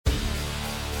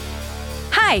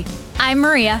Hi, I'm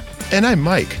Maria. And I'm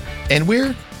Mike. And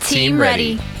we're Team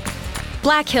Ready.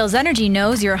 Black Hills Energy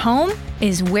knows your home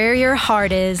is where your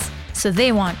heart is, so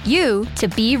they want you to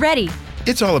be ready.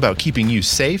 It's all about keeping you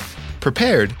safe,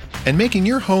 prepared, and making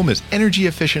your home as energy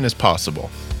efficient as possible.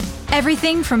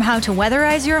 Everything from how to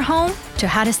weatherize your home to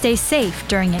how to stay safe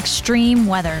during extreme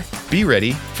weather. Be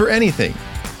ready for anything.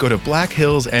 Go to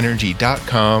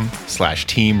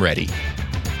blackhillsenergy.com/Team Ready.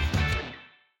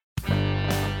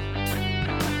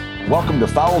 Welcome to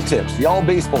Foul Tips, the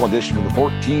all-baseball edition of the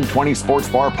 1420 Sports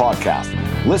Bar podcast.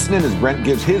 Listen in as Brent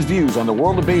gives his views on the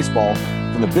world of baseball,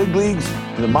 from the big leagues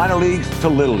to the minor leagues to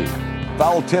Little League.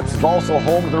 Foul Tips is also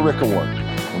home to the Rick Award,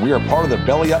 and we are part of the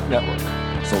Belly Up Network.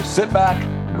 So sit back,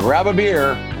 grab a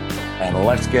beer, and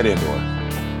let's get into it.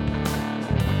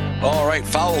 All right,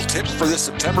 Foul Tips for this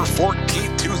September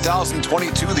 14th,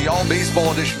 2022, the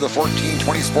all-baseball edition of the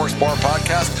 1420 Sports Bar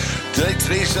podcast.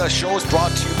 Today's show is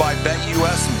brought to you by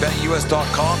BetUS and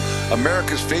BetUS.com,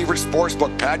 America's favorite sports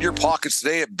book. Pad your pockets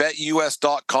today at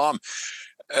BetUS.com.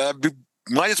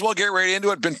 Might as well get right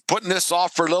into it. Been putting this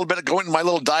off for a little bit, going into my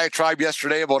little diatribe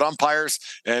yesterday about umpires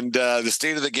and the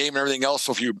state of the game and everything else.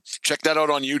 So if you check that out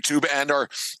on YouTube and our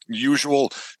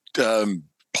usual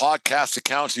podcast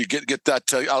accounts, you get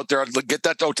that out there, get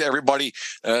that out to everybody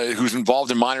who's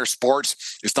involved in minor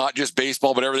sports. It's not just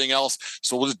baseball, but everything else.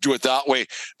 So we'll just do it that way.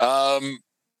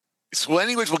 So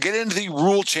anyways, we'll get into the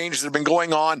rule changes that have been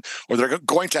going on, or they're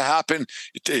going to happen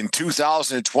in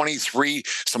 2023.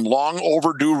 Some long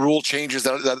overdue rule changes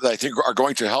that I think are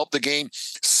going to help the game.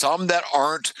 Some that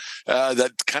aren't,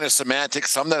 that kind of semantic.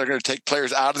 Some that are going to take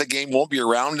players out of the game, won't be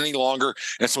around any longer.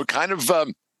 And so it kind of...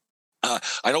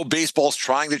 I know baseball's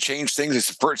trying to change things.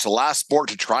 It's the last sport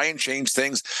to try and change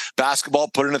things. Basketball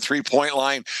put in a 3-point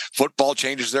line. Football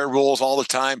changes their rules all the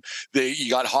time. You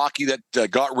got hockey that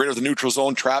got rid of the neutral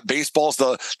zone trap. Baseball's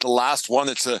the last one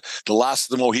that's the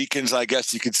last of the Mohicans, I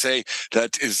guess you could say,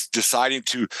 that is deciding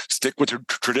to stick with the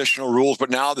traditional rules. But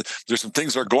now there's some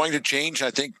things that are going to change. I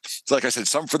think, like I said,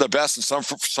 some for the best and some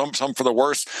for the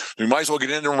worst. We might as well get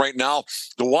into them right now.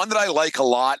 The one that I like a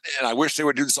lot, and I wish they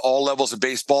would do this at all levels of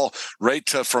baseball, right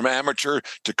from amateur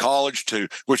to college, to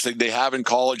which they have in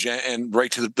college, and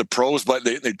right to the pros, but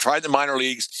they tried the minor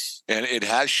leagues, and it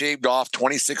has shaved off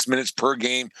 26 minutes per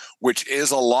game, which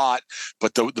is a lot.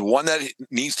 But the one that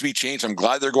needs to be changed, I'm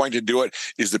glad they're going to do it,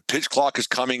 is the pitch clock is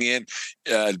coming in.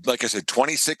 Like I said,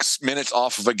 26 minutes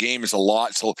off of a game is a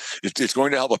lot. So it's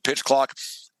going to help a pitch clock.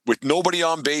 With nobody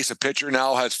on base, a pitcher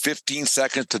now has 15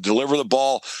 seconds to deliver the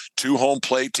ball to home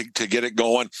plate to get it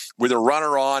going. With a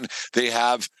runner on, they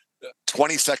have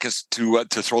 20 seconds to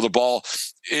throw the ball.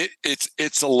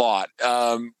 It's a lot.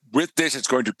 With this, it's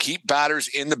going to keep batters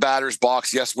in the batter's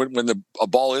box. Yes, when a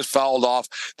ball is fouled off,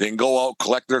 they can go out,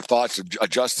 collect their thoughts,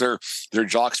 adjust their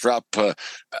jockstrap, a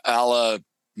la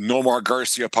Nomar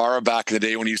Garcia Parra back in the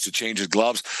day when he used to change his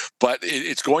gloves. But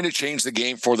it's going to change the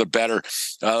game for the better.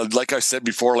 Like I said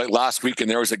before, like last week, and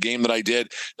there was a game that I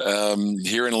did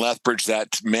here in Lethbridge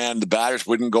that, man, the batters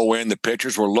wouldn't go in. The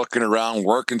pitchers were looking around,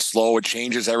 working slow. It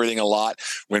changes everything a lot.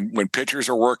 When pitchers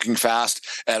are working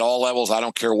fast at all levels, I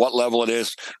don't care what level it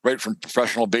is, right from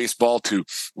professional baseball to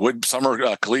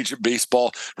summer collegiate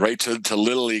baseball, right to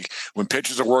Little League. When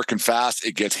pitchers are working fast,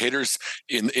 it gets hitters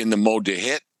in the mode to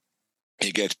hit.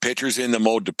 It gets pitchers in the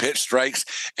mode to pitch strikes,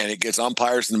 and it gets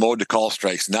umpires in the mode to call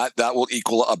strikes. And that will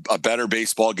equal a better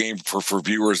baseball game for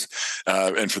viewers,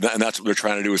 and for that. And that's what they're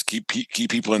trying to do, is keep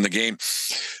people in the game.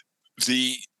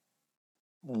 The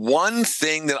one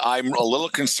thing that I'm a little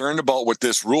concerned about with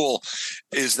this rule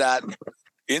is that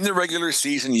in the regular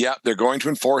season, they're going to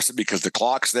enforce it because the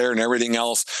clock's there and everything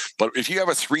else. But if you have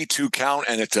a 3-2 count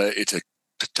and it's a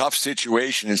tough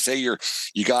situation, and say you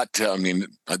got I'm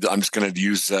just going to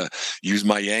use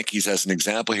my Yankees as an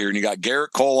example here, and you got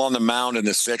Garrett Cole on the mound in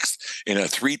the 6th in a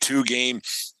 3-2 game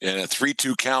and a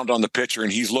 3-2 count on the pitcher,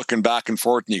 and he's looking back and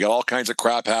forth, and you got all kinds of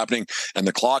crap happening and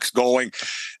the clock's going.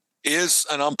 Is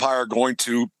an umpire going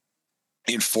to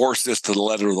enforce this to the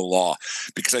letter of the law?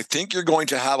 Because I think you're going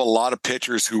to have a lot of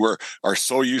pitchers who are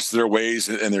so used to their ways,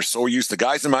 and they're so used to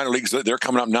guys in minor leagues. They're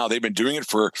coming up now. They've been doing it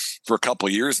for a couple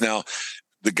of years now.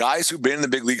 The guys who've been in the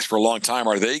big leagues for a long time,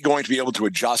 are they going to be able to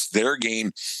adjust their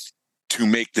game to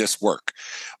make this work?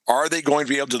 Are they going to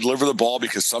be able to deliver the ball?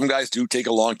 Because some guys do take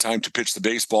a long time to pitch the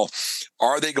baseball.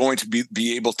 Are they going to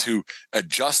be able to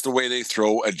adjust the way they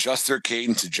throw, adjust their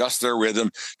cadence, adjust their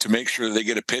rhythm to make sure they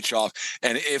get a pitch off?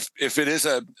 And if it is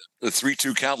a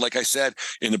 3-2 count, like I said,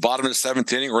 in the bottom of the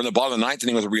 7th inning or in the bottom of the 9th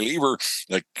inning with a reliever,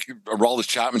 like Aroldis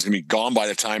Chapman's going to be gone by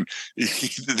the time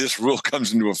this rule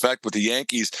comes into effect with the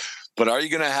Yankees. But are you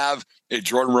going to have a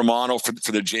Jordan Romano for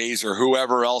the Jays or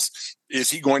whoever else? Is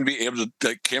he going to be able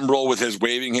to Kimbrel with his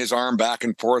waving his arm back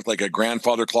and forth like a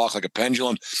grandfather clock, like a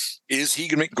pendulum? Is he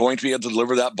going to be able to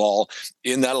deliver that ball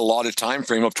in that allotted time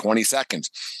frame of 20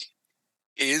 seconds?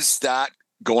 Is that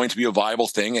going to be a viable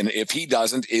thing? And if he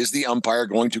doesn't, is the umpire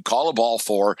going to call a ball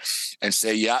for and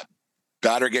say, yeah,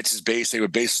 batter gets his base, they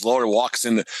would bases loaded, walks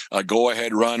in a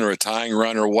go-ahead run or a tying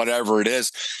run or whatever it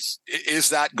is? Is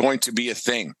that going to be a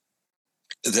thing?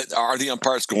 Are the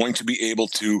umpires going to be able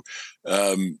to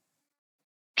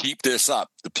keep this up?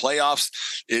 The playoffs,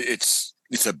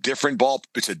 it's a different ball.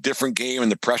 It's a different game,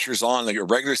 and the pressure's on. Like a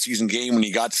regular season game, when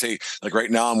you got to say, like right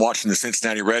now, I'm watching the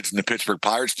Cincinnati Reds and the Pittsburgh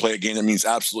Pirates play a game that means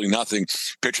absolutely nothing.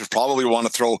 Pitchers probably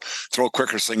want to throw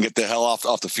quicker so they can get the hell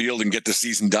off the field and get the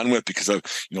season done with, because of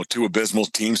two abysmal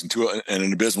teams and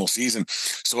an abysmal season.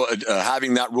 So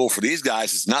having that rule for these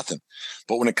guys is nothing.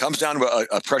 But when it comes down to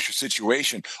a pressure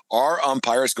situation, are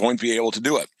umpires going to be able to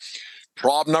do it?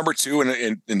 Problem number two,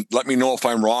 and let me know if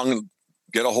I'm wrong.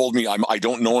 Get a hold of me. I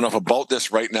don't know enough about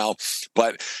this right now,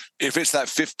 but if it's that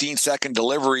 15-second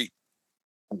delivery,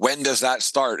 when does that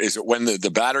start? Is it when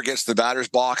the batter gets the batter's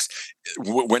box?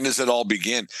 When does it all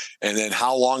begin? And then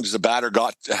how long does the batter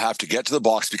have to get to the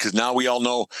box? Because now we all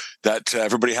know that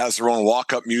everybody has their own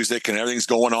walk-up music and everything's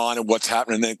going on and what's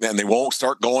happening. And they won't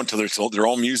start going until their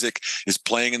own music is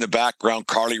playing in the background,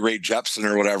 Carly Rae Jepsen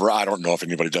or whatever. I don't know if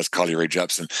anybody does Carly Rae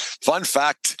Jepsen. Fun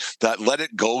fact, that Let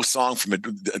It Go song from a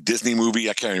Disney movie,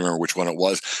 I can't even remember which one it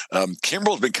was.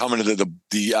 Kimbrel's been coming to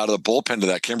the out of the bullpen to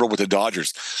that. Kimbrel with the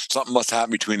Dodgers. Something must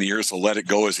happen between the years, so Let It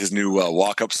Go is his new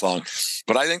walk-up song.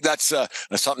 But I think that's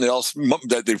something else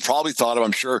that they probably thought of.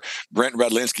 I'm sure Brent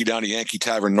Redlinsky down at Yankee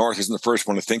Tavern North isn't the first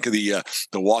one to think of the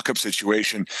walk-up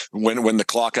situation when the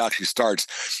clock actually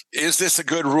starts. Is this a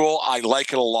good rule? I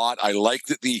like it a lot. I like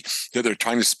that they're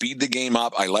trying to speed the game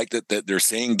up. I like that they're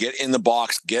saying get in the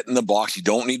box. You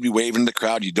don't need to be waving to the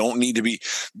crowd. You don't need to be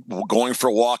going for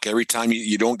a walk every time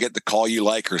you don't get the call you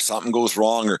like, or something goes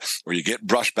wrong, or you get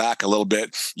brushed back a little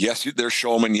bit. Yes, they're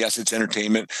showmen. Yes, it's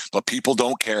entertainment, but people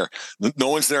don't care. No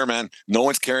one's there, man. No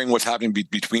one's caring what's happening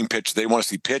between pitch. They want to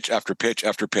see pitch after pitch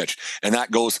after pitch. And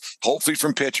that goes hopefully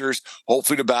from pitchers,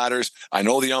 hopefully to batters. I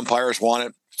know the umpires want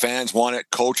it, fans want it,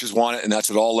 coaches want it, and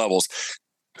that's at all levels.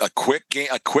 A quick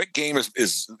game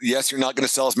is yes, you're not going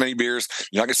to sell as many beers,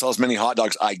 you're not going to sell as many hot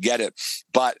dogs. I get it,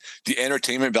 but the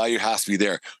entertainment value has to be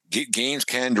there. Games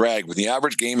can drag. When the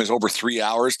average game is over 3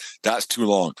 hours, that's too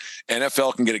long.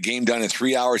 NFL can get a game done in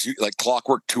 3 hours, like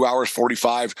clockwork, 2 hours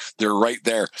 45. They're right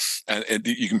there, and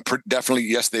you can definitely,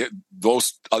 yes,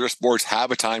 those other sports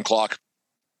have a time clock,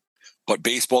 but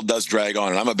baseball does drag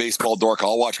on. And I'm a baseball dork.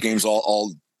 I'll watch games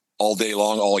all day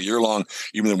long, all year long.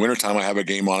 Even in the wintertime, I have a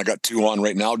game on. I got 2 on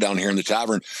right now down here in the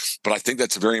tavern. But I think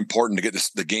that's very important to get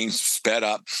the game sped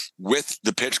up with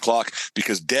the pitch clock,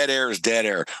 because dead air is dead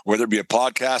air. Whether it be a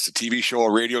podcast, a TV show,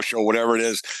 a radio show, whatever it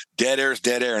is, dead air is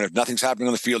dead air. And if nothing's happening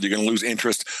on the field, you're going to lose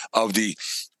interest of the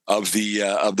fans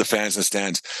in the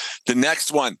stands. The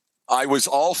next one, I was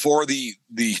all for the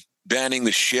banning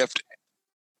the shift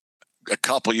a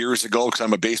couple years ago, because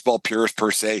I'm a baseball purist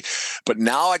per se, but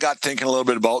now I got thinking a little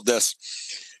bit about this,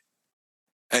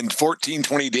 and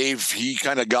 1420 Dave, he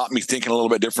kind of got me thinking a little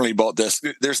bit differently about this.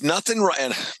 There's nothing right,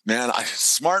 and man,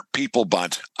 smart people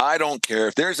bunt. I don't care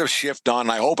if there's a shift on.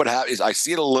 I hope it happens. I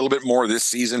see it a little bit more this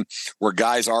season, where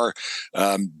guys are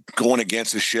going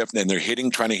against the shift and they're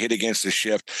trying to hit against the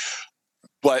shift.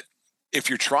 But if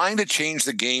you're trying to change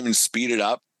the game and speed it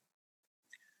up,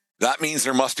 that means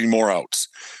there must be more outs.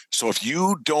 So if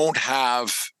you don't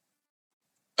have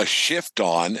a shift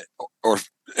on, and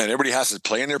everybody has to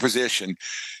play in their position,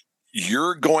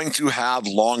 you're going to have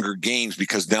longer games,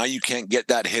 because now you can't get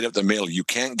that hit up the middle. You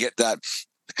can't get that,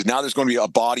 because now there's going to be a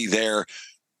body there.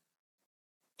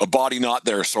 A body not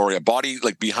there, sorry. A body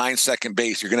like behind second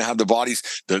base. You're going to have the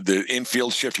bodies, the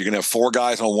infield shift. You're going to have 4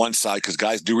 guys on one side, because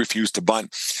guys do refuse to bunt.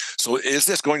 So is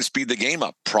this going to speed the game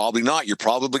up? Probably not. You're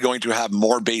probably going to have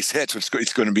more base hits.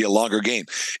 It's going to be a longer game.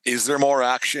 Is there more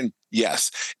action? Yes.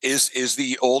 Is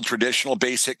the old traditional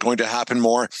base hit going to happen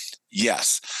more?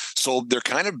 Yes. So they're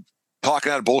kind of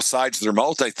talking out of both sides of their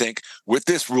mouth, I think, with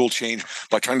this rule change,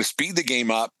 by trying to speed the game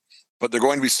up. But they're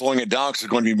going to be slowing it down because there's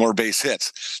going to be more base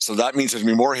hits. So that means there's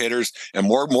going to be more hitters and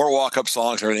more walk-up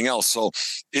songs and everything else. So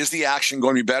is the action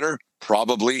going to be better?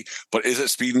 Probably. But is it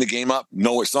speeding the game up?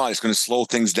 No, it's not. It's going to slow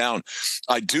things down.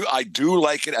 I do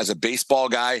like it as a baseball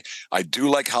guy. I do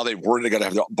like how they worded it. They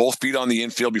got to have both feet on the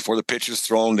infield before the pitch is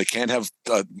thrown. They can't have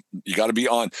you got to be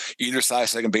on either side of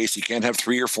second base. You can't have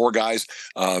 3 or 4 guys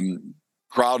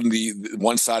crowding the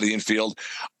one side of the infield.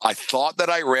 I thought that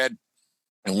I read,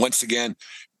 and once again,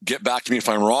 get back to me if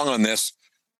I'm wrong on this.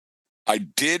 I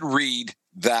did read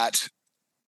that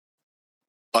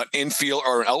an infield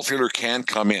or an outfielder can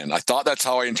come in. I thought that's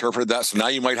how I interpreted that. So now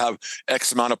you might have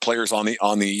X amount of players on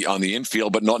the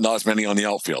infield, but not as many on the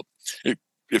outfield.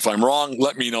 If I'm wrong,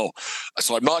 let me know.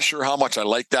 So I'm not sure how much I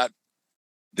like that.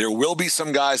 There will be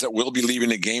some guys that will be leaving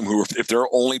the game who, if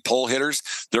they're only pull hitters,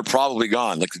 they're probably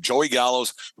gone. Like Joey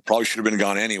Gallows probably should have been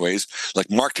gone anyways. Like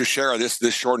Mark Teixeira, this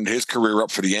shortened his career up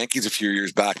for the Yankees a few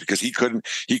years back because he couldn't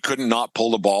not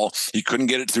pull the ball. He couldn't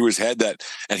get it through his head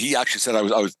and he actually said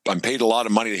I'm paid a lot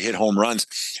of money to hit home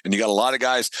runs. And you got a lot of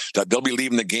guys that they'll be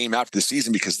leaving the game after the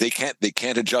season because they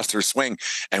can't adjust their swing.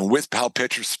 And with how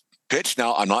pitchers pitch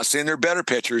now, I'm not saying they're better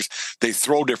pitchers. They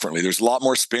throw differently. There's a lot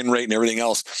more spin rate and everything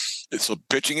else. So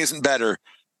pitching isn't better,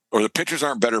 or the pitchers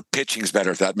aren't better. Pitching's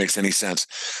better, if that makes any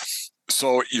sense.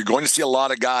 So you're going to see a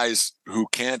lot of guys who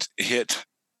can't hit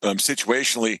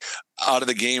situationally out of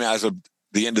the game as of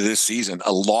the end of this season.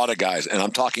 A lot of guys, and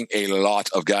I'm talking a lot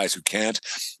of guys who can't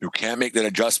make that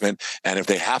adjustment. And if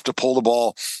they have to pull the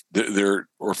ball,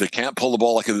 or if they can't pull the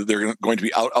ball, like they're going to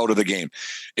be out of the game.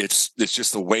 It's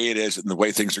just the way it is and the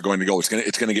way things are going to go. It's going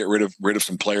to get rid of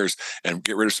some players and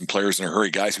get rid of some players in a hurry.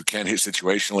 Guys who can't hit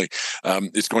situationally.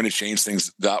 It's going to change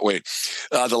things that way.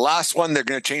 The last one, they're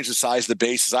going to change the size of the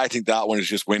bases. I think that one is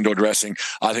just window dressing.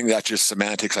 I think that's just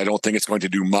semantics. I don't think it's going to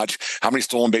do much. How many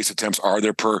stolen base attempts are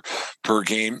there per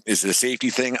game? Is it a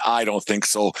safety thing? I don't think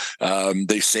so.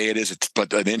 They say it is, but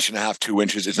 1.5 inches, 2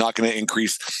 inches, it's not going to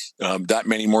increase that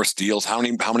many more steals. How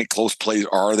many close plays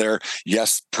are there?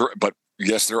 Yes,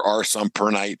 there are some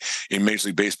per night in Major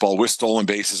League Baseball with stolen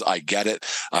bases. I get it.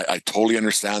 I totally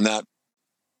understand that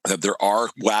there are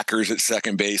whackers at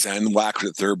second base and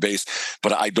whackers at third base,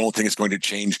 but I don't think it's going to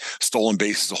change stolen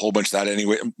bases a whole bunch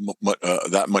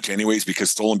that much anyways,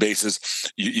 because stolen bases,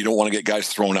 you don't want to get guys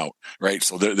thrown out, right?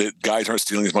 So the guys aren't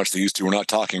stealing as much as they used to. We're not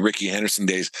talking Ricky Henderson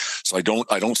days. So I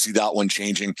don't see that one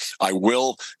changing. I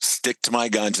will stick to my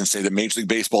guns and say that Major League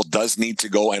Baseball does need to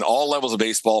go, and all levels of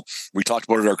baseball. We talked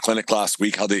about it at our clinic last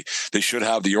week, how they should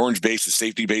have the orange base, the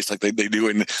safety base, like they do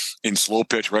in slow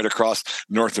pitch right across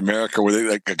North America,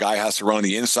 where a guy has to run on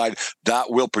the inside. That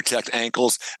will protect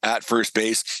ankles at first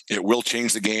base. It will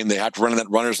change the game. They have to run in that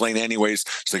runner's lane anyways,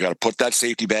 so they got to put that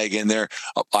safety bag in there.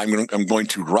 I'm going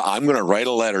to write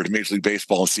a letter to Major League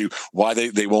Baseball and see why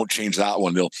they won't change that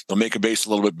one. They'll make a base a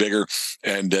little bit bigger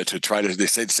and to try to. They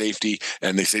said safety,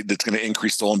 and they say that's going to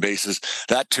increase stolen bases.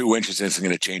 That 2 inches isn't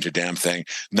going to change a damn thing.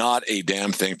 Not a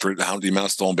damn thing for the amount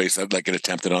of stolen bases that get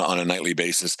attempted on a nightly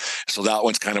basis. So that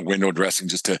one's kind of window dressing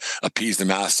just to appease the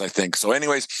masses, I think. So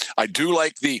anyways, I do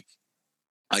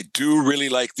really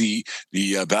like the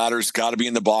batters got to be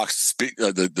in the box.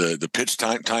 The pitch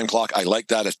time clock. I like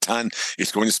that a ton.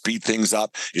 It's going to speed things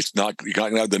up. It's not, you're not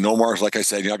going to have the no marks. Like I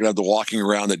said, you're not going to have the walking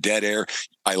around, the dead air.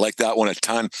 I like that one a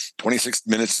ton. 26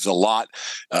 minutes is a lot.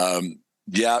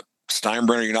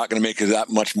 Steinbrenner, you're not going to make that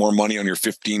much more money on your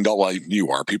 $15. Well, you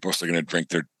are. People are still going to drink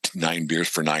their 9 beers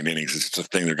for 9 innings. It's a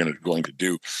thing they're going to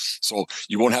do. So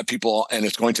you won't have people, and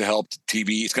it's going to help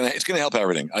TV. It's going to help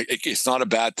everything. It's not a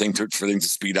bad thing for things to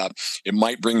speed up. It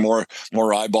might bring more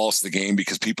eyeballs to the game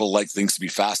because people like things to be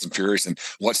fast and furious. And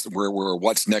what's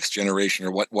next generation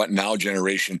or what now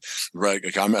generation? Right?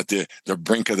 Like I'm at the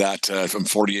brink of that. I'm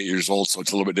 48 years old, so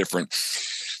it's a little bit different.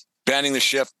 Banning the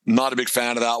shift, not a big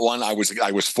fan of that one. I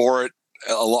was for it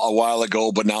a while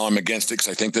ago, but now I'm against it because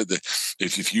I think that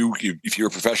if you're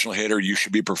a professional hitter, you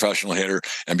should be a professional hitter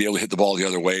and be able to hit the ball the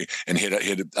other way and hit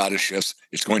it out of shifts.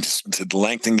 It's going to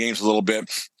lengthen games a little bit.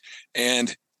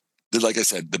 And like I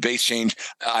said, the base change,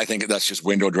 I think that's just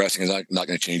window dressing. Is not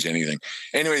going to change anything.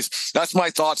 Anyways, that's my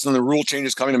thoughts on the rule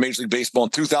changes coming to Major League Baseball in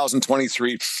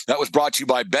 2023. That was brought to you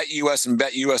by BetUS and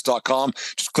BetUS.com.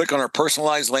 Just click on our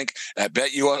personalized link at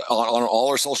BetUS on all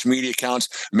our social media accounts.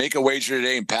 Make a wager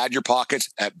today and pad your pockets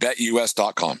at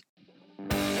BetUS.com.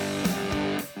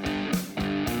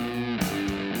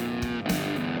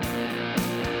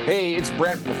 Hey, it's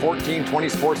Brent from the 1420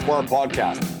 Sports Bar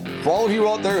Podcast. For all of you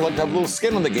out there who like to have a little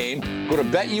skin on the game, go to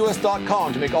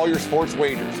BetUS.com to make all your sports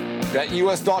wagers.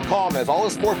 BetUS.com has all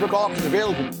the sportsbook options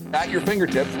available at your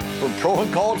fingertips, from pro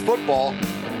and college football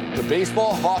to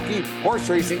baseball, hockey, horse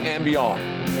racing, and beyond.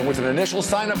 And with an initial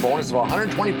sign-up bonus of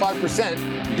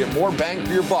 125%, you get more bang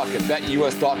for your buck at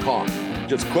BetUS.com.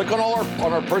 Just click on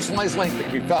our personalized link that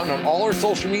can be found on all our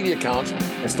social media accounts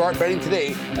and start betting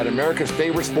today at America's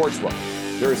favorite sportsbook.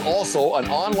 There is also an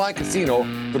online casino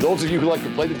for those of you who like to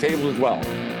play the table as well.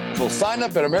 So sign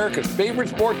up at America's favorite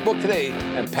sportsbook today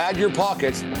and pad your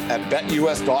pockets at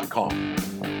BetUS.com.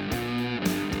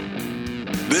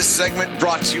 This segment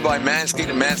brought to you by Manscaped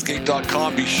and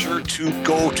Manscaped.com. Be sure to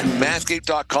go to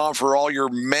Manscaped.com for all your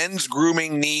men's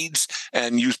grooming needs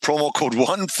and use promo code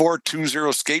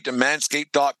 1420SKATE to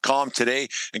Manscaped.com today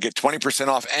and get 20%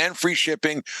 off and free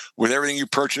shipping with everything you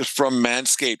purchase from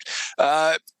Manscaped.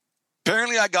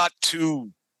 Apparently, I got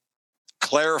to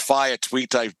clarify a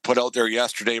tweet I put out there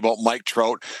yesterday about Mike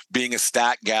Trout being a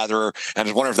stat gatherer, and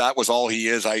I wonder if that was all he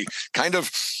is.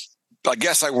 I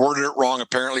guess I worded it wrong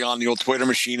apparently on the old Twitter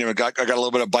machine, and I got a little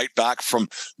bit of bite back from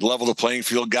the level of the playing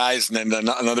field guys, and then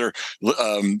another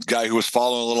guy who was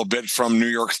following a little bit from New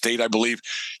York State, I believe.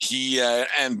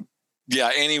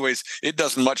 Anyways, it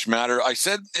doesn't much matter. I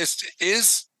said,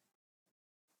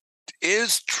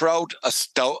 is Trout a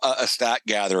stat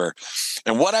gatherer?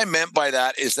 And what I meant by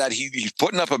that is that he's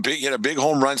putting up he had a big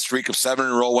home run streak of 7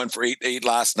 in a row, went for 8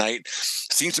 last night.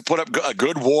 Seems to put up a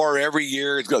good WAR every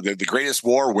year. It's got the greatest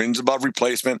WAR, wins above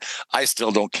replacement. I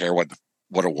still don't care what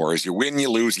a WAR is. You win, you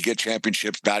lose, you get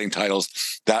championships, batting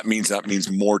titles. That means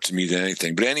more to me than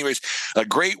anything. But anyways, a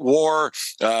great WAR,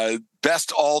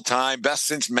 best all time, best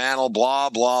since Mantle, blah,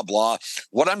 blah, blah.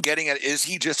 What I'm getting at, is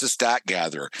he just a stat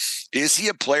gatherer? Is he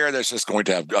a player that's just going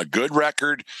to have a good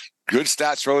record, good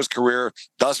stats for his career,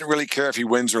 doesn't really care if he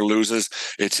wins or loses?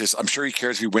 It's just, I'm sure he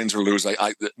cares if he wins or loses.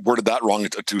 I worded that wrong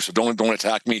too, so don't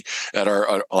attack me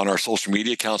on our social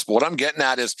media accounts. But what I'm getting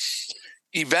at is,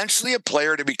 eventually a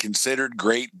player to be considered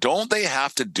great, don't they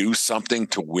have to do something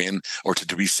to win or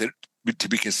to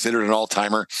be considered an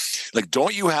all-timer? Like,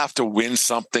 don't you have to win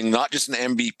something, not just an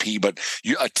MVP, but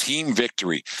a team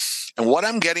victory? And what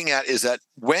I'm getting at is that,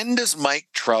 when does Mike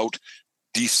Trout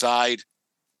decide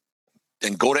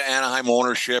and go to Anaheim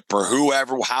ownership or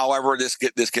however this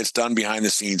gets done behind the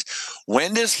scenes?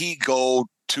 When does he go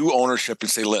to ownership and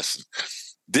say, listen,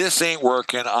 this ain't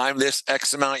working. I'm this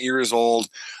X amount years old.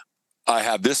 I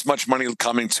have this much money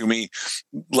coming to me.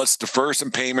 Let's defer some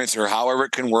payments or however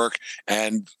it can work,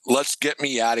 and let's get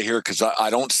me out of here, because I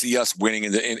don't see us winning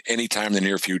in any time in the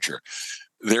near future.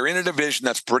 They're in a division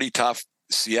that's pretty tough.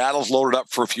 Seattle's loaded up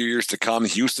for a few years to come.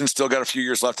 Houston's still got a few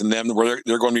years left in them where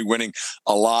they're going to be winning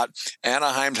a lot.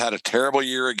 Anaheim's had a terrible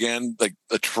year again, like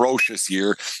atrocious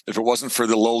year. If it wasn't for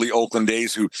the lowly Oakland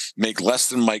A's, who make less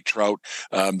than Mike Trout,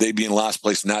 they'd be in last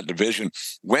place in that division.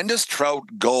 When does Trout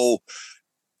go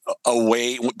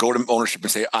to ownership and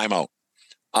say, I'm out?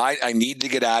 I need to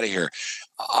get out of here?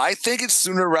 I think it's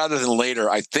sooner rather than later.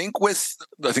 I think it's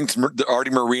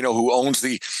Artie Moreno, who owns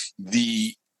the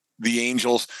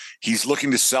Angels. He's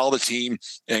looking to sell the team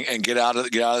and get out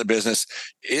of the business.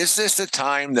 Is this a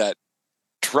time that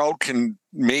Trout can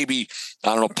maybe,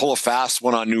 pull a fast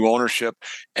one on new ownership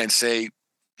and say,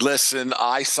 listen,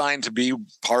 I signed to be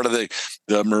part of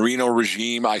the Marino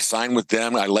regime. I signed with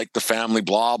them. I like the family,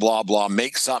 blah, blah, blah.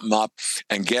 Make something up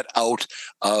and get out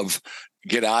of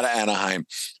Anaheim,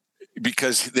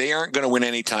 because they aren't going to win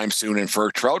anytime soon. And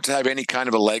for Trout to have any kind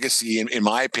of a legacy, in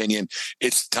my opinion,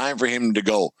 it's time for him to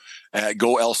go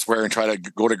elsewhere and try to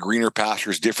go to greener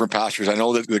pastures, different pastures. I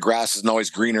know that the grass isn't always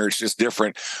greener; it's just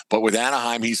different. But with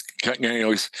Anaheim, he's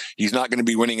not going to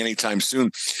be winning anytime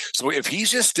soon. So if he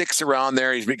just sticks around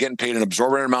there, he's been getting paid an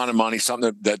absorbent amount of money,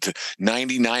 something that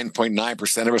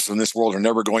 99.9% of us in this world are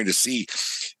never going to see.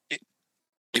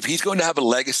 If he's going to have a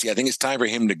legacy, I think it's time for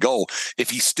him to go. If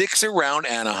he sticks around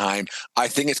Anaheim, I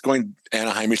think it's going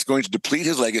to deplete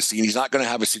his legacy, and he's not going to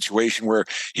have a situation where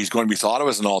he's going to be thought of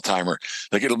as an all-timer.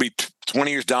 Like, it'll be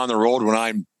 20 years down the road when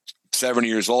I'm 70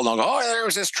 years old, and I'll go, oh, there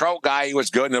was this Trout guy. He was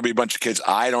good. And there'll be a bunch of kids.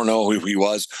 I don't know who he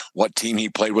was, what team he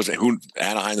played. Was it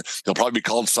Anaheim? They'll probably be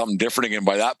called something different again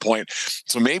by that point.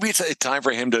 So maybe it's a time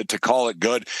for him to call it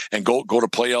good and go to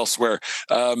play elsewhere.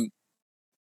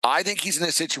 I think he's in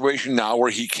a situation now where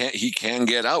he can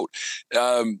get out.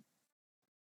 Like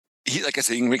I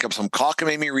said, he can make up some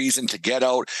cockamamie reason to get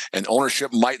out, and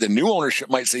the new ownership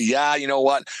might say, yeah, you know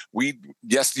what?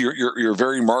 Yes, you're a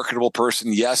very marketable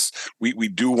person. Yes, we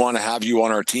do want to have you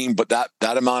on our team, but that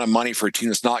amount of money for a team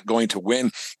that's not going to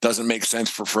win doesn't make sense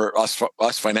for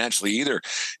us financially either.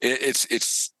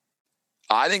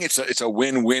 I think it's a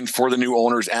win-win for the new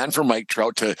owners and for Mike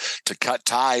Trout to cut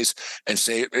ties and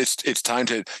say it's time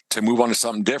to move on to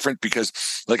something different, because,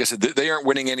 like I said, they aren't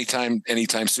winning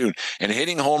anytime soon. And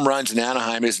hitting home runs in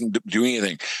Anaheim isn't doing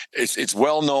anything. It's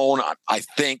well known, I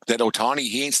think, that Ohtani,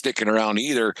 he ain't sticking around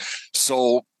either.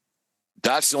 So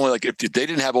that's the only, if they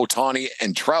didn't have Ohtani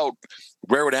and Trout,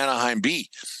 where would Anaheim be?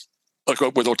 Like,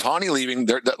 with Ohtani leaving,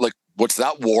 what's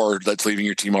that WAR that's leaving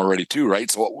your team already too,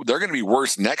 right? So they're going to be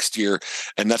worse next year,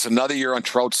 and that's another year on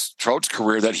Trout's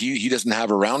career that he doesn't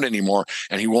have around anymore,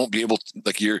 and he won't be able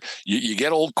to, you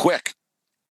get old quick.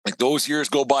 Like those years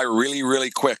go by really, really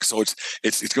quick. So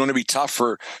it's going to be tough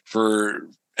for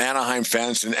Anaheim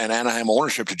fans and Anaheim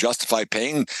ownership to justify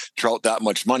paying Trout that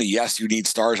much money. Yes, you need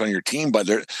stars on your team, but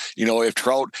if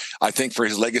Trout, I think for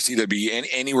his legacy to be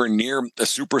anywhere near a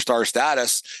superstar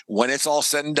status, when it's all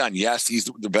said and done, yes,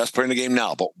 he's the best player in the game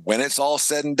now, but when it's all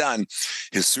said and done,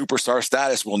 his superstar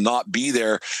status will not be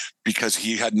there because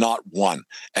he had not won.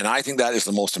 And I think that is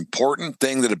the most important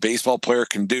thing that a baseball player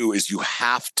can do is you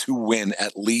have to win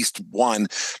at least one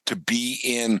to be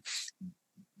in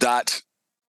that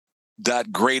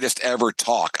greatest ever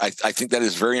talk. I think that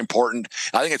is very important.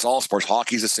 I think it's all sports.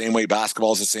 Hockey's the same way.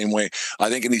 Basketball is the same way. I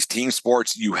think in these team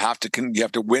sports, you have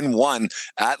to win one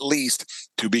at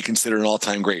least to be considered an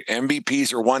all-time great.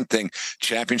 MVPs are one thing.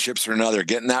 Championships are another.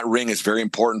 Getting that ring is very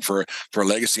important for a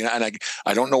legacy. And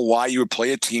I don't know why you would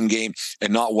play a team game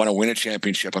and not want to win a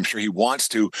championship. I'm sure he wants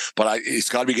to, but it's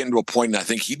got to be getting to a point, and I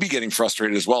think he'd be getting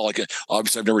frustrated as well. Like,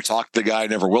 obviously, I've never talked to the guy,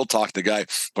 never will talk to the guy,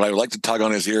 but I would like to tug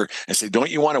on his ear and say, don't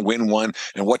you want to win one?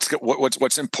 And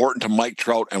what's important to Mike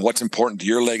Trout and what's important to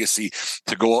your legacy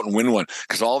to go out and win one?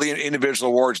 Because all the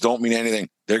individual awards don't mean anything.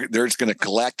 They're just going to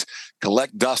collect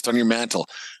dust on your mantle,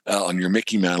 on your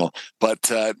Mickey mantle.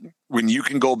 But when you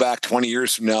can go back 20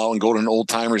 years from now and go to an old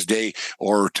timers day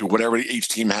or to whatever each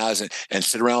team has and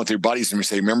sit around with your buddies and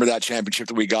say, remember that championship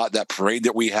that we got, that parade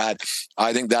that we had?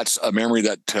 I think that's a memory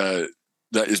that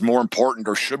is more important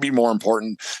or should be more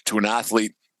important to an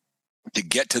athlete to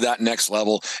get to that next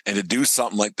level and to do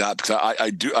something like that, because I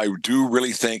do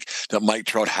really think that Mike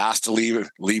Trout has to leave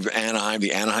Anaheim,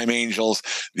 the Anaheim Angels,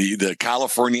 the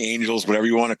California Angels, whatever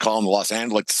you want to call them, Los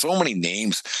Angeles, like so many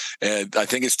names. And I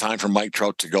think it's time for Mike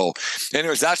Trout to go.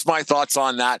 Anyways, that's my thoughts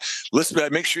on that.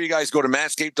 Listen, make sure you guys go to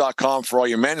manscaped.com for all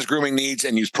your men's grooming needs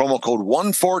and use promo code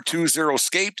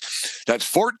 1420SCAPED.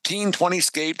 That's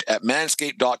 1420SCAPED at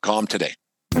manscaped.com today.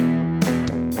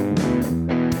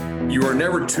 You are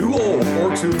never too old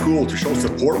or too cool to show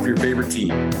support for your favorite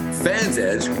team. Fans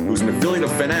Edge, who's an affiliate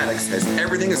of Fanatics, has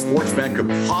everything a sports fan could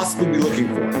possibly be looking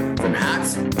for. From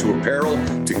hats to apparel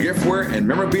to giftware and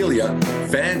memorabilia,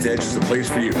 Fans Edge is the place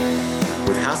for you.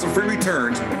 With hassle-free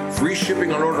returns, free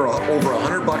shipping on order over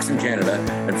 $100 in Canada,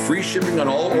 and free shipping on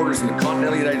all orders in the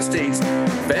continental United States,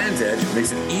 Fans Edge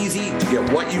makes it easy to get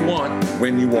what you want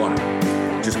when you want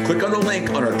it. Just click on the link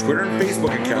on our Twitter and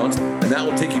Facebook accounts, and that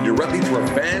will take you directly to our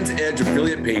Fans Edge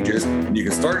affiliate pages, and you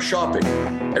can start shopping.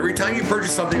 Every time you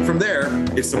purchase something from there,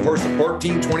 it supports the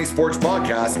 1420 Sports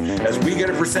Podcast as we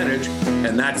get a percentage,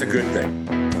 and that's a good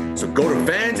thing. So go to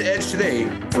Fans Edge today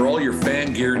for all your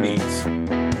fan gear needs.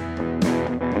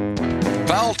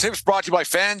 Foul Tips brought to you by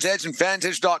Fans Edge and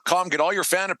fansedge.com. Get all your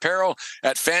fan apparel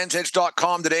at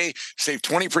fansedge.com today. Save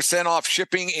 20% off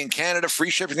shipping in Canada, free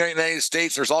shipping in the United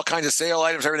States. There's all kinds of sale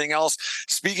items, everything else.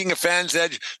 Speaking of Fans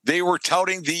Edge, they were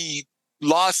touting the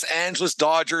Los Angeles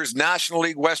Dodgers National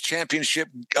League West Championship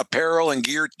apparel and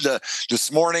gear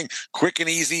this morning. Quick and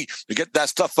easy to get that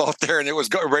stuff out there, and it was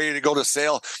ready to go to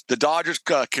sale. The Dodgers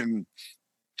can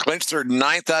clinched their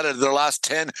 9th out of their last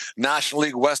 10 National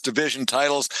League West Division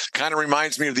titles. Kind of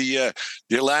reminds me of the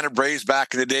Atlanta Braves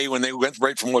back in the day when they went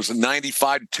right from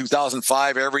 95 to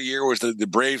 2005. Every year was the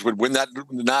Braves would win that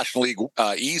the National League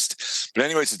East. But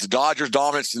anyways, it's the Dodgers'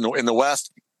 dominance in the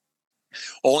West.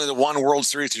 Only the one World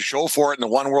Series to show for it, and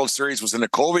the one World Series was in a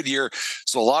COVID year.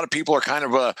 So a lot of people are kind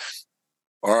of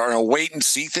are a wait and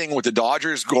see thing with the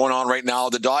Dodgers going on right now.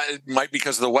 It might be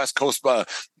because of the West Coast,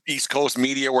 East Coast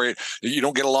media, where you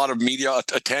don't get a lot of media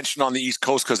attention on the East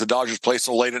Coast because the Dodgers play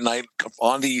so late at night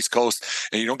on the East Coast,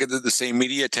 and you don't get the same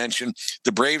media attention.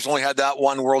 The Braves only had that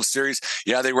one World Series.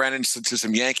 Yeah, they ran into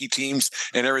some Yankee teams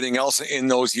and everything else in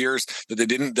those years that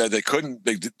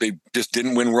they just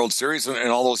didn't win World Series in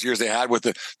all those years they had with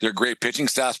their great pitching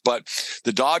staff. But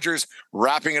the Dodgers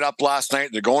wrapping it up last night.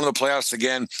 They're going to the playoffs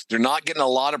again. They're not getting a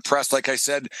lot of press, like I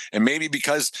said, and maybe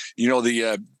because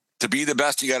to be the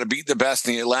best, you got to beat the best.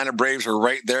 And the Atlanta Braves are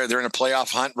right there. They're in a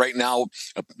playoff hunt right now.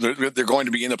 They're going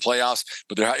to be in the playoffs,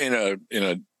 but they're in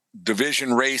a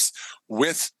division race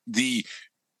with the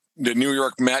New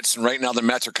York Mets. And right now the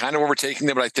Mets are kind of overtaking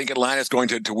them, but I think Atlanta is going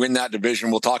to win that division.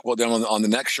 We'll talk about them on the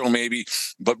next show maybe,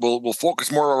 but we'll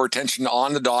focus more of our attention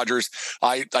on the Dodgers.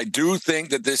 I do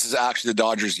think that this is actually the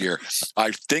Dodgers' year.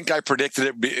 I think I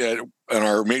predicted it in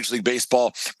our Major League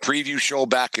Baseball preview show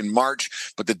back in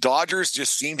March, but the Dodgers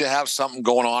just seem to have something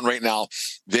going on right now.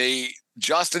 They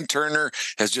Justin Turner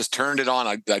has just turned it on.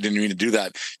 I didn't mean to do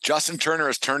that. Justin Turner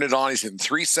has turned it on. He's hitting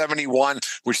 371,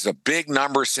 which is a big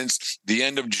number since the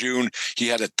end of June. He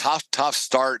had a tough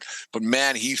start, but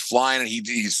man, he's flying, and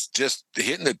he's just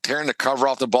tearing the cover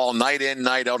off the ball night in,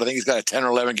 night out. I think he's got a 10 or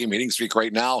 11 game hitting streak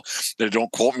right now.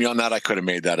 Don't quote me on that. I could have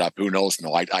made that up. Who knows?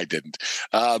 No, I didn't.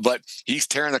 But he's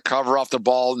tearing the cover off the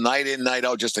ball night in, night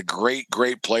out. Just a great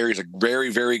player. He's a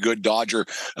very, very good Dodger.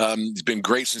 He's been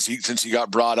great since he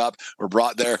got brought up or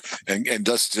brought there, and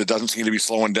doesn't seem to be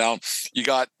slowing down. You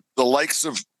got the likes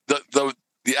of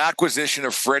the acquisition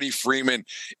of Freddie Freeman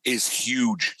is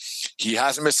huge. He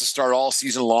hasn't missed a start all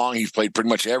season long. He's played pretty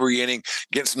much every inning,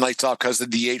 getting some nights off because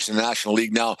of the DH in the National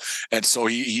League now, and so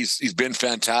he's been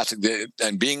fantastic.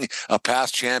 And being a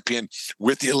past champion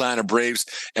with the Atlanta Braves,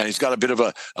 and he's got a bit of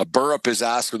a burr up his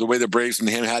ass with the way the Braves and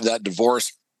him had that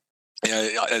divorce.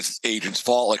 As agent's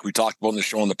fault, like we talked about in the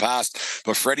show in the past.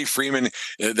 But Freddie Freeman,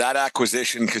 that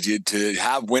acquisition, because to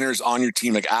have winners on your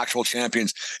team, like actual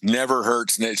champions, never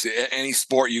hurts. And it's any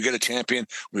sport, you get a champion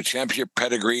with a championship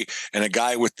pedigree and a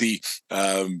guy with the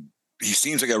he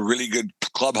seems like a really good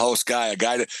clubhouse guy, a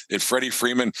guy that Freddie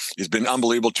Freeman has been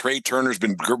unbelievable. Trey Turner's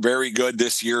been very good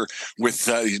this year with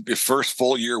his first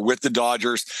full year with the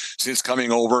Dodgers since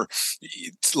coming over.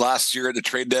 Last year at the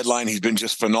trade deadline, he's been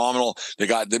just phenomenal. They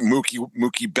got the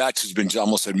Mookie Betts, who's been,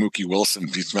 almost said Mookie Wilson.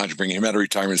 He's imagine bringing him out of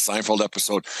retirement, Seinfeld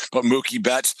episode. But Mookie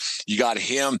Betts, you got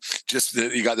him.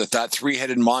 You got that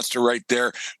three-headed monster right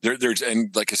there. There's and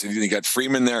like I said, you got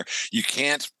Freeman there. You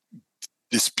can't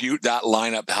dispute that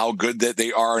lineup, how good that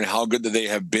they are and how good that they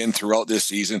have been throughout this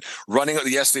season.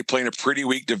 Yes, they play in a pretty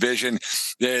weak division.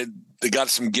 They got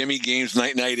some gimme games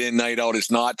night in, night out.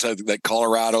 It's not like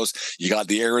Colorado's. You got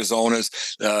the Arizonas.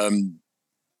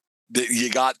 You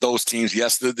got those teams.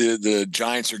 Yes, the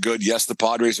Giants are good. Yes, the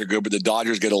Padres are good, but the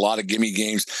Dodgers get a lot of gimme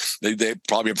games. They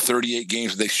probably have 38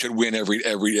 games they should win every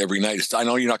night. I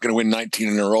know you're not going to win 19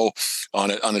 in a row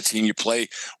on a team you play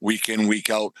week in, week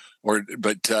out,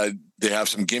 but they have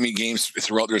some gimme games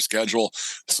throughout their schedule.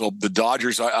 So the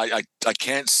Dodgers, I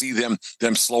can't see them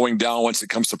slowing down once it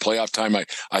comes to playoff time.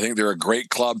 I think they're a great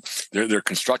club. They're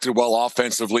constructed well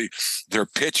offensively. They're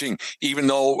pitching, even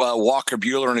though Walker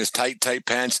Buehler and his tight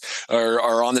pants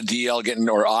are on the DL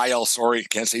or IL, sorry,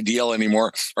 can't say DL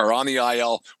anymore, are on the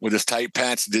IL with his tight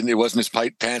pants. It wasn't his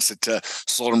tight pants that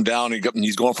slowed him down.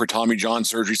 He's going for Tommy John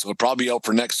surgery, so he'll probably be out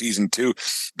for next season too.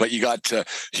 But you got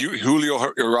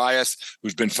Julio Urias,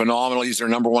 who's been phenomenal. He's their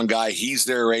number one guy. He's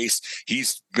their ace.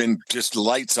 He's been just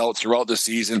lights out throughout the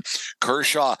season.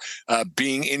 Kershaw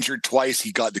being injured twice.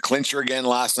 He got the clincher again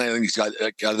last night. I think he's got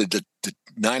the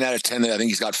 9 out of 10. I think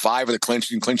he's got 5 of the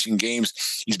clinching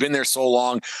games. He's been there so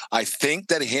long. I think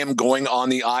that him going on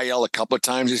the IL a couple of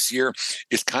times this year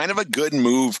is kind of a good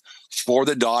move for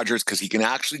the Dodgers because he can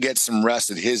actually get some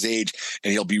rest at his age,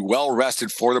 and he'll be well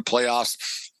rested for the playoffs.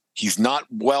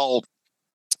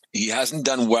 He hasn't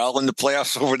done well in the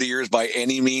playoffs over the years by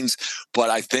any means, but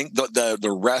I think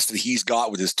the rest that he's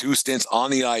got with his 2 stints on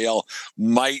the IL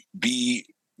might be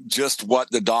just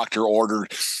what the doctor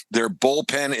ordered. Their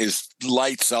bullpen is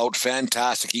lights out,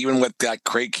 fantastic. Even with that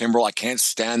Craig Kimbrell, I can't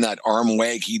stand that arm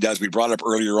wag he does. We brought up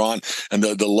earlier on, and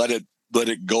the let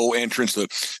it go entrance.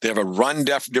 They have a run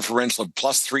differential of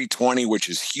plus 320, which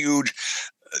is huge.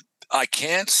 I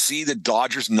can't see the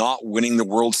Dodgers not winning the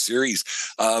World Series.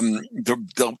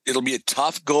 It'll be a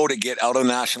tough go to get out of the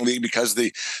National League because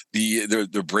the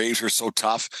Braves are so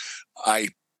tough.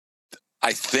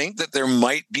 I think that there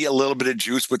might be a little bit of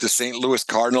juice with the St. Louis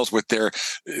Cardinals with their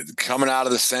coming out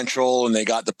of the Central, and they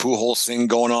got the Pujols thing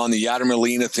going on, the Yadier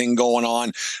Molina thing going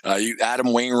on.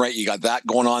 Adam Wainwright, you got that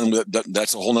going on.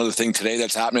 That's a whole nother thing today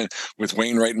that's happening with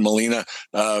Wainwright and Molina.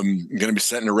 Going to be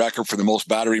setting a record for the most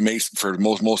battery mace for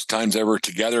most times ever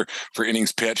together for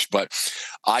innings pitched. But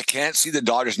I can't see the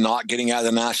Dodgers not getting out of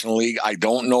the National League. I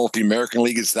don't know if the American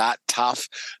League is that tough.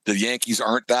 The Yankees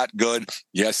aren't that good.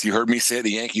 Yes, you heard me say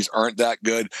the Yankees aren't that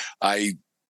good.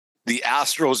 The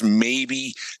Astros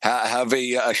maybe have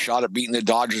a shot at beating the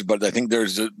Dodgers, but I think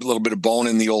there's a little bit of bone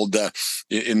in the old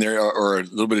in there, or a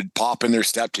little bit of pop in their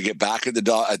step to get back at the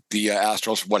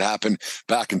Astros for what happened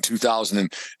back in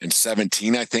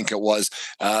 2017, I think it was.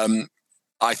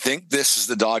 I think this is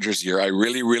the Dodgers' year. I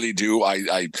really, really do.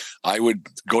 I would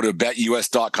go to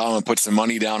betus.com and put some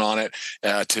money down on it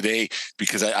today,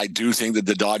 because I do think that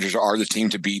the Dodgers are the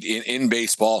team to beat in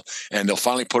baseball, and they'll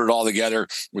finally put it all together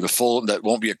with that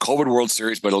won't be a COVID World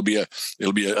Series, but it'll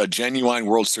be a genuine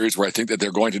World Series where I think that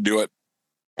they're going to do it.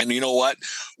 And you know what?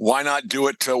 Why not do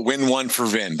it to win one for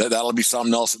Vin? That'll be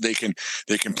something else that they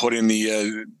can put in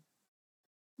the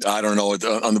I don't know,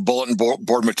 on the bulletin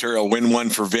board material, win one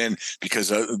for Vin, because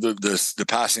the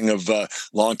passing of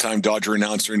longtime Dodger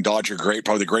announcer and Dodger great,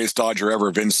 probably the greatest Dodger ever,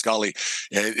 Vin Scully.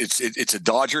 It's a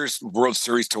Dodgers World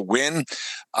Series to win.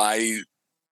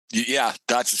 Yeah,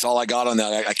 that's all I got on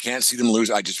that. I can't see them lose.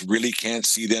 I just really can't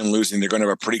see them losing. They're going to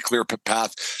have a pretty clear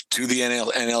path to the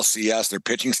NLCS. Their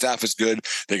pitching staff is good.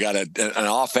 They got an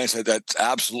offense that's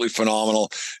absolutely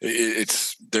phenomenal. They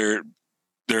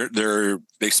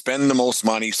spend the most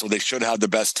money, so they should have the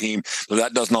best team. So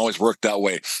that doesn't always work that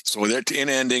way. So they're in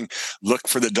ending. Look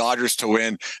for the Dodgers to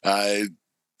win. They're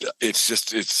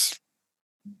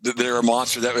a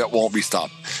monster that won't be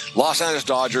stopped. Los Angeles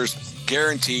Dodgers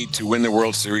guaranteed to win the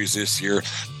World Series this year.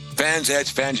 Fans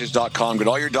Edge, fansedge.com. Get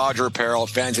all your Dodger apparel at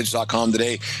fansedge.com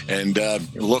today and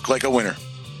look like a winner.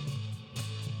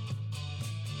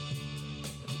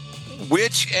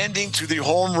 Which ending to the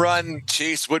home run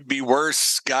chase would be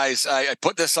worse, guys? I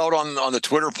put this out on the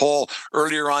Twitter poll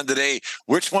earlier on today.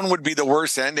 Which one would be the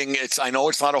worst ending? I know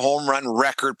it's not a home run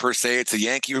record per se. It's a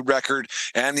Yankee record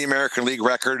and the American League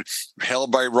record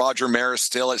held by Roger Maris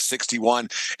still at 61.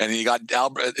 And you got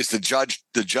Albert. It's the judge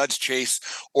chase,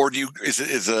 or is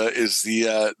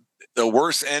the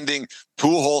worst ending,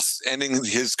 Pujols ending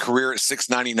his career at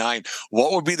 699?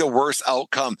 What would be the worst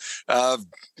outcome?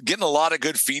 Getting a lot of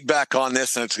good feedback on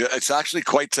this, and it's actually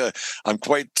I'm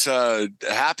quite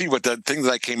happy with the things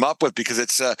that I came up with, because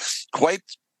it's quite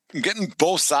getting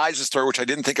both sides of the story, which I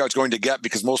didn't think I was going to get,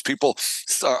 because most people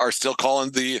are still calling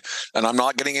and I'm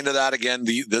not getting into that again,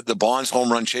 the Bonds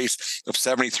home run chase of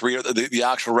 73, the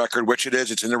actual record, which it is.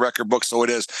 It's in the record book, so it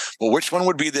is. But which one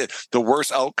would be the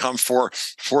worst outcome for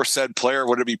said player?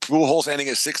 Would it be Pujols ending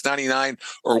at 699,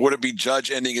 or would it be Judge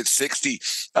ending at 60?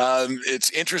 It's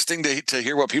interesting to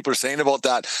hear what people are saying about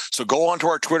that. So go onto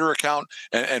our Twitter account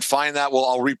and find that.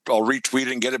 I'll retweet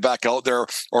it and get it back out there,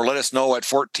 or let us know at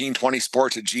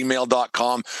 1420sports@gmail.com,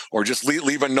 or just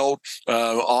leave a note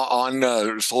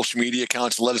on social media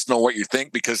accounts and let us know what you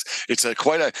think, because it's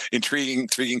quite an intriguing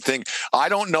thing. I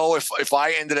don't know if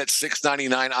I ended at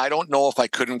 699, I don't know if I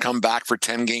couldn't come back for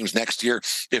 10 games next year.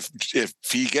 If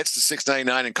he gets to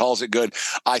 699 and calls it good,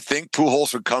 I think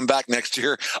Pujols would come back next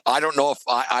year. I don't know if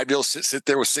I'd be able to sit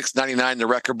there with 699 in the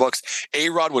record books.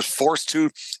 A-Rod was forced to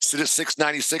sit at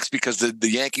 696 because the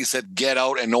Yankees said get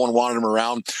out and no one wanted him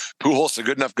around. Pujols is a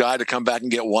good enough guy to come back and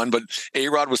get one, but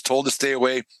A-Rod was told to stay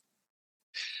away.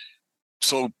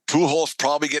 So Pujols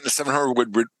probably getting to 700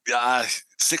 would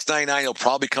 699. He'll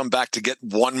probably come back to get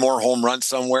one more home run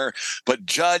somewhere. But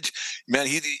Judge, man,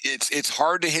 it's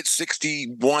hard to hit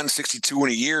 61, 62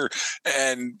 in a year,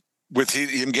 and with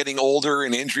him getting older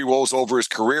and injury woes over his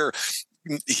career,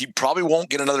 he probably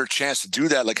won't get another chance to do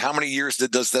that. Like, how many years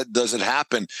does it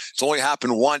happen? It's only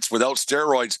happened once without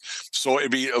steroids. So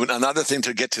it'd be another thing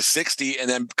to get to 60 and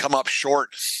then come up short.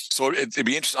 So it'd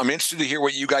be interesting. I'm interested to hear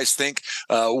what you guys think.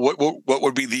 What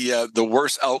would be the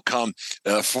worst outcome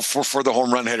for the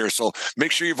home run hitter? So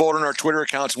make sure you vote on our Twitter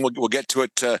accounts, and we'll get to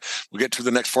it. We'll get to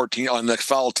the next next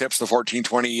foul tips, the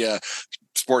 1420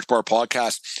 Sports Bar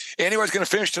podcast. Anyways, going to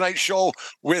finish tonight's show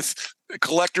with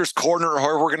Collector's Corner,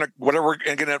 or whatever we're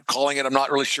going to calling it. I'm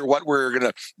not really sure what we're going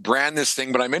to brand this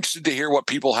thing, but I'm interested to hear what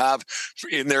people have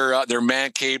in their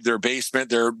man cave, their basement,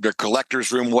 their collector's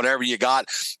room, whatever you got.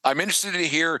 I'm interested to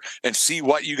hear and see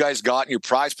what you guys got in your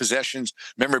prized possessions,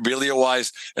 memorabilia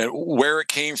wise, and where it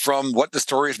came from, what the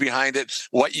story is behind it,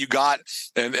 what you got,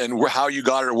 and how you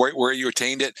got it, or where you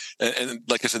attained it. And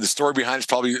like I said, the story behind it is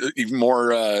probably even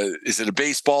more. Is it a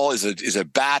baseball? Is it a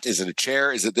bat? Is it a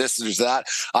chair? Is it this? Is that?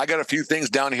 I got a few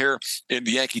things down here in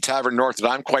the Yankee Tavern North that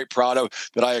I'm quite proud of,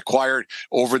 that I acquired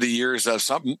over the years.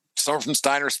 Some from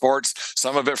Steiner Sports,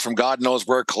 some of it from God knows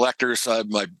where, collectors.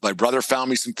 My brother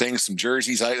found me some things, some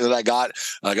jerseys that I got.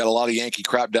 I got a lot of Yankee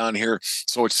crap down here,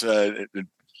 so it's it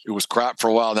was crap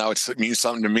for a while. Now it means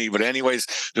something to me. But anyways,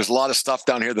 there's a lot of stuff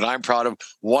down here that I'm proud of.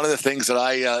 One of the things that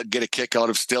I get a kick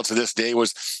out of still to this day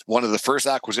was one of the first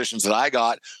acquisitions that I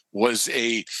got was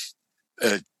a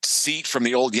seat from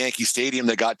the old Yankee Stadium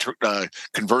that got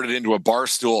converted into a bar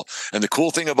stool. And the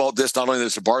cool thing about this, not only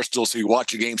there's a bar stool, so you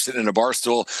watch a game sitting in a bar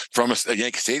stool from a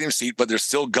Yankee Stadium seat, but there's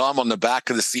still gum on the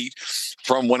back of the seat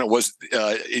from when it was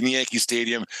in Yankee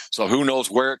Stadium. So who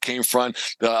knows where it came from.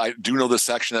 I do know the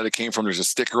section that it came from. There's a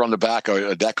sticker on the back,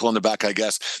 a decal on the back, I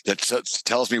guess, that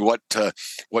tells me what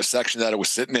section that it was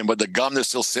sitting in. But the gum that's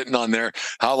still sitting on there,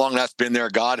 how long that's been there,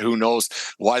 God, who knows.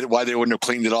 Why they wouldn't have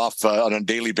cleaned it off on a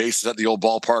daily basis at the old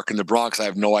ballpark in the Bronx, I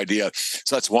have no idea.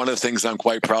 So that's one of the things I'm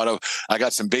quite proud of. I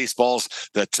got some baseballs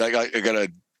that I got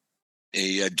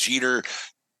a Jeter,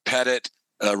 Pettit,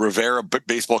 Rivera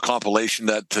baseball compilation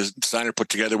that Steiner put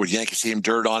together with Yankee Stadium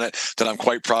dirt on it that I'm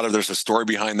quite proud of. There's a story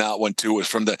behind that one too. It was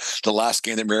from the last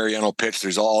game that Mariano pitched.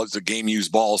 There's all the game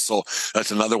used balls. So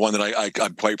that's another one that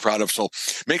I'm quite proud of. So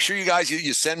make sure you guys,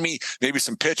 you send me maybe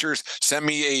some pictures, send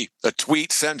me a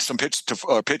tweet, send some pictures to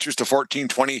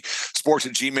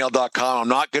 1420sports@gmail.com. I'm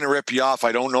not going to rip you off.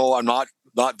 I don't know. I'm not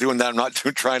doing that. I'm not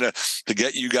trying to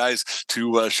get you guys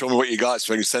to show me what you got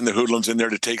so I can send the hoodlums in there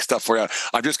to take stuff for you.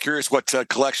 I'm just curious what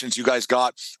collections you guys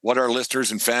got, what our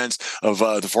listeners and fans of the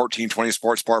 1420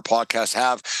 Sports Bar podcast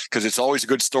have, because it's always a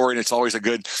good story and it's always a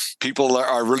good, people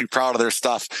are really proud of their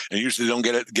stuff and usually don't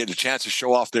get a chance to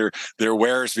show off their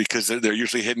wares because they're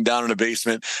usually hidden down in the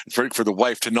basement for the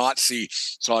wife to not see.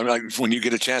 So I'm like, when you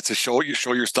get a chance to show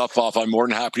your stuff off, I'm more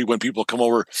than happy when people come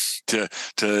over to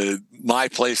my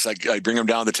place. I bring them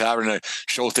down to the tavern and I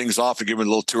show things off and give them a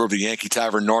little tour of the Yankee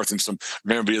Tavern North and some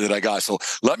memorabilia that I got. So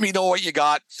let me know what you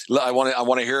got. I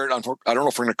want to hear it. I don't know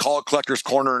if we're going to call it Collector's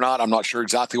Corner or not. I'm not sure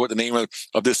exactly what the name of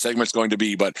this segment is going to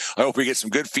be, but I hope we get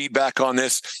some good feedback on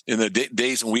this in the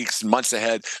days and weeks and months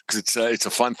ahead, because it's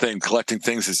a fun thing. Collecting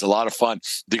things is a lot of fun.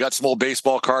 You got some old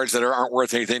baseball cards that aren't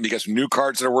worth anything. You got some new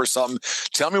cards that are worth something.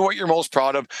 Tell me what you're most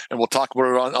proud of, and we'll talk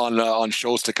about it on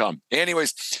shows to come.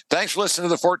 Anyways, thanks for listening to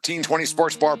the 1420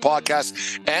 Sports Bar podcast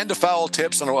and to Foul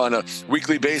Tips on a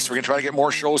weekly basis. We're going to try to get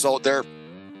more shows out there.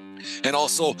 And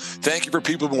also, thank you for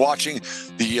people who've been watching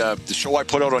the show I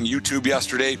put out on YouTube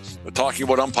yesterday, talking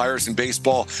about umpires in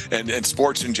baseball and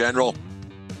sports in general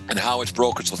and how it's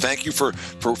broken. So thank you for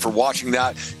watching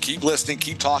that. Keep listening,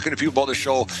 keep talking to people about the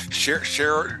show, share,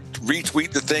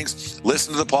 retweet the things,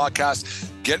 listen to the podcast,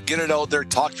 get it out there,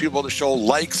 talk to people about the show,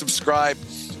 like, subscribe,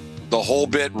 the whole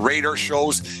bit, rate our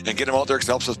shows, and get them out there because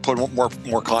it helps us put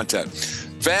more content.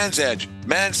 Fans Edge,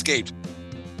 Manscaped,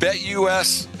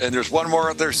 BetUS, and there's one more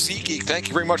out there, SeatGeek. Thank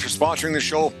you very much for sponsoring the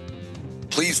show.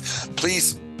 Please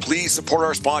support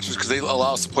our sponsors because they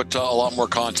allow us to put a lot more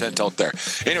content out there.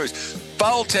 Anyways,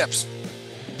 Foul Tips,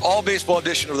 all baseball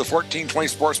edition of the 1420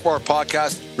 Sports Bar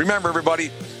podcast. Remember,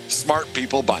 everybody, smart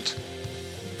people bunt.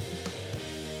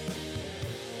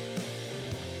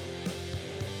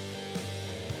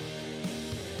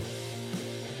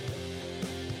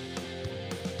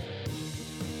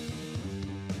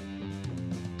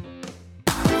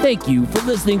 Thank you for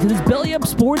listening to this Belly Up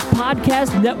Sports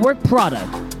Podcast Network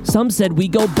product. Some said we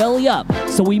go belly up,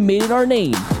 so we made it our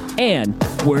name, and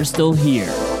we're still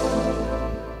here.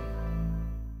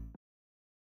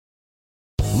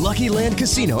 Lucky Land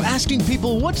Casino, asking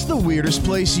people, what's the weirdest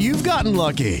place you've gotten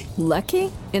lucky?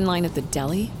 Lucky? In line at the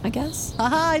deli, I guess?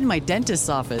 Aha, in my dentist's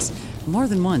office. More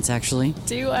than once, actually.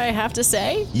 Do I have to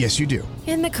say? Yes, you do.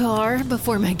 In the car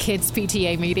before my kids'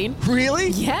 PTA meeting. Really?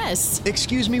 Yes.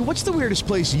 Excuse me, what's the weirdest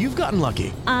place you've gotten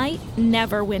lucky? I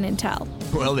never win and tell.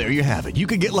 Well, there you have it. You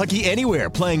can get lucky anywhere,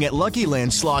 playing at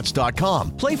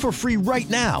LuckyLandSlots.com. Play for free right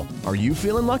now. Are you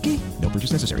feeling lucky? No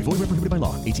purchase necessary. Void where prohibited by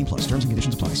law. 18+. Terms and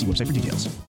conditions apply. See website for details.